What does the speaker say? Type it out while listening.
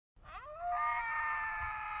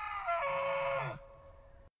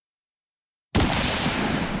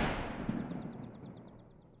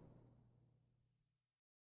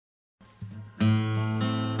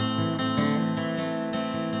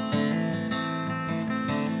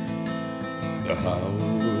The howl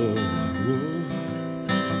of the wolf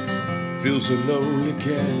fills a lonely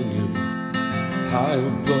canyon high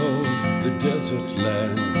above the desert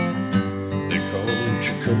land they call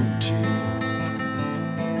Chacote.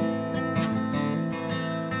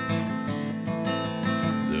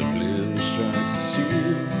 The flint strikes the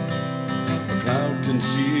steel, a cloud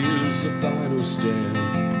conceals the final stand,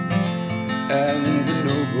 and the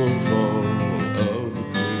noble fall of the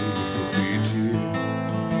great will be here.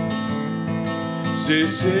 Stay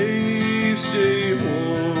safe, stay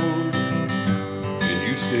warm, and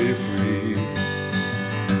you stay free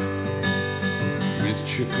with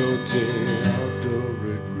Chacote Outdoor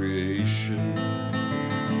Recreation.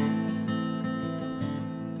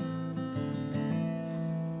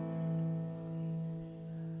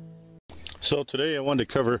 So today I wanted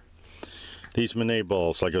to cover these Minié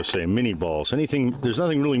balls, like I was saying, mini balls. There's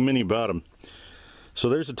nothing really mini about them. So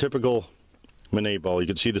there's a typical Minié ball. You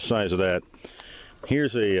can see the size of that.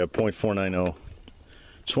 Here's a .490.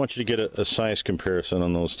 Just want you to get a size comparison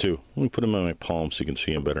on those two. Let me put them on my palm so you can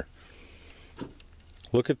see them better.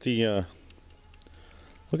 Look at the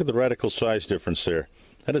radical size difference there.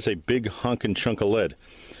 That is a big honkin' chunk of lead.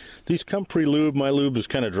 These come pre-lubed. My lube is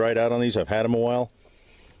kind of dried out on these. I've had them a while.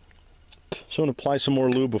 So I'm going to apply some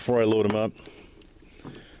more lube before I load them up.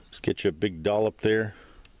 Just get you a big dollop there.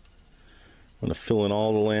 I'm going to fill in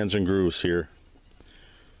all the lands and grooves here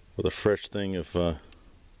with a fresh thing of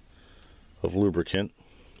lubricant.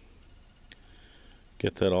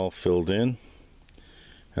 Get that all filled in.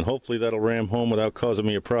 And hopefully that'll ram home without causing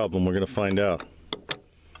me a problem. We're going to find out.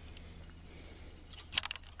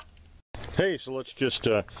 Hey, so let's just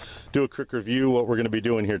do a quick review of what we're going to be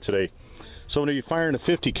doing here today. So I'm going to be firing a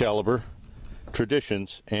 50 caliber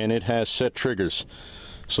Traditions, and it has set triggers.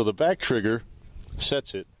 So the back trigger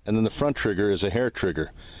sets it, and then the front trigger is a hair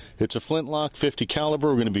trigger. It's a flintlock 50 caliber.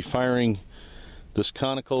 We're going to be firing this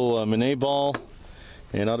conical Minié ball,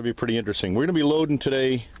 and it ought to be pretty interesting. We're going to be loading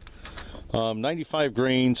today 95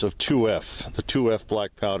 grains of 2F, the 2F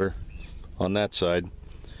black powder on that side.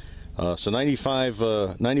 So 95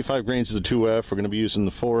 grains of the 2F. We're going to be using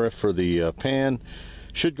the 4F for the pan.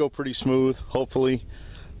 Should go pretty smooth, hopefully.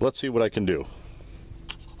 Let's see what I can do.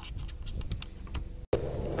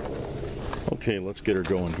 Okay, let's get her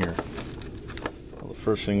going here. Well, the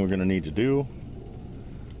first thing we're going to need to do,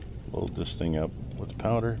 load this thing up with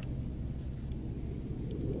powder.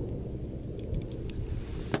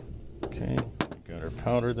 Okay, got our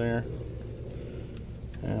powder there,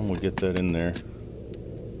 and we'll get that in there.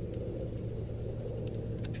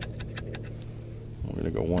 We're going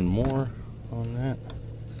to go one more on that.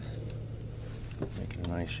 Make it a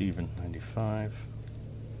nice even 95.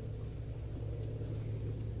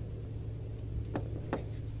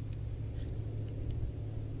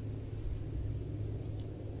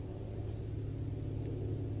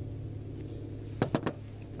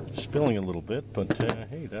 Spilling a little bit, but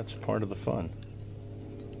hey, that's part of the fun.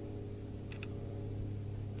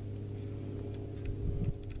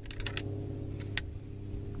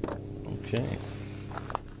 Okay.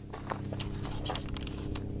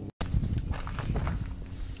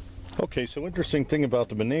 Okay, so interesting thing about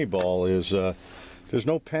the Minié ball is there's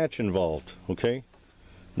no patch involved, okay?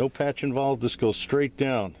 No patch involved, this goes straight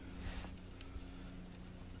down.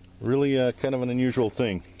 Really kind of an unusual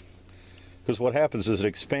thing. Because what happens is it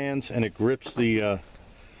expands and it grips the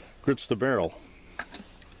barrel.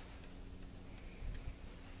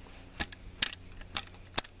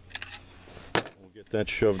 We'll get that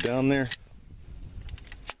shoved down there.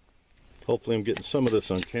 Hopefully I'm getting some of this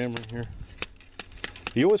on camera here.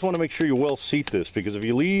 You always want to make sure you well seat this, because if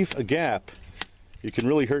you leave a gap, you can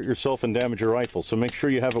really hurt yourself and damage your rifle. So make sure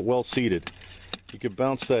you have it well seated. You could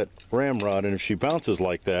bounce that ramrod, and if she bounces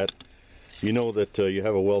like that, you know that you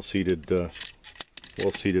have a well-seated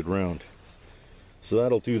round. So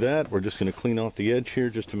that'll do that. We're just going to clean off the edge here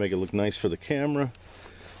just to make it look nice for the camera.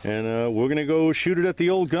 And we're going to go shoot it at the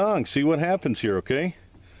old gong, see what happens here, okay?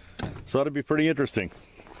 So that'll be pretty interesting.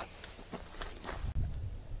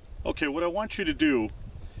 Okay, what I want you to do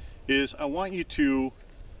is I want you to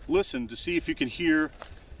listen to see if you can hear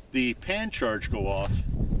the pan charge go off,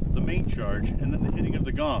 the main charge, and then the hitting of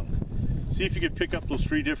the gong. See if you can pick up those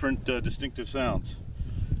three different distinctive sounds.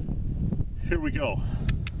 Here we go.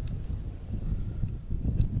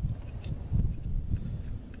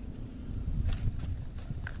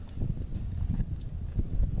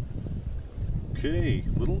 Okay,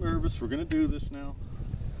 a little nervous. We're going to do this now.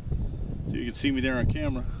 So you can see me there on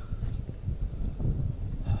camera.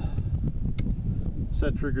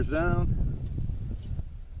 Set triggers down.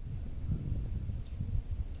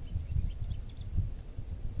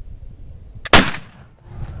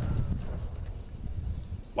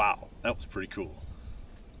 Wow, that was pretty cool.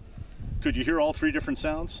 Could you hear all three different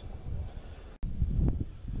sounds?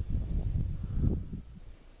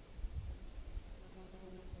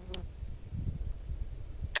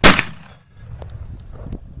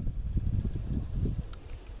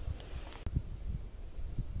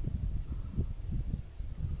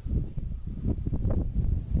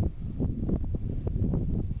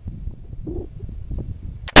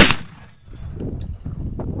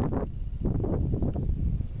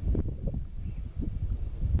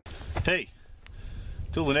 Hey,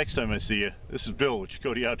 till the next time I see you, this is Bill with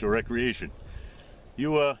Chacote Outdoor Recreation.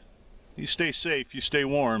 You stay safe, you stay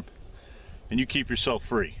warm, and you keep yourself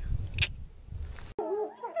free.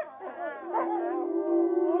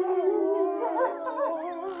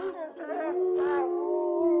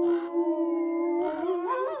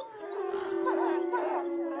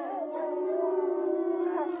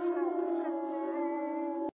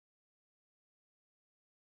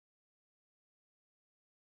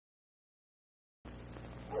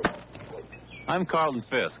 I'm Carlton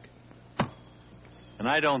Fisk, and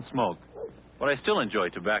I don't smoke, but I still enjoy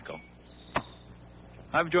tobacco.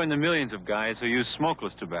 I've joined the millions of guys who use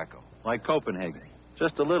smokeless tobacco, like Copenhagen.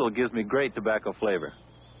 Just a little gives me great tobacco flavor.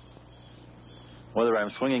 Whether I'm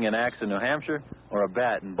swinging an axe in New Hampshire or a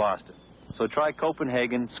bat in Boston. So try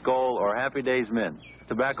Copenhagen, Skoal, or Happy Days Mint,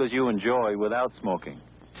 tobaccos you enjoy without smoking.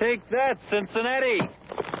 Take that, Cincinnati!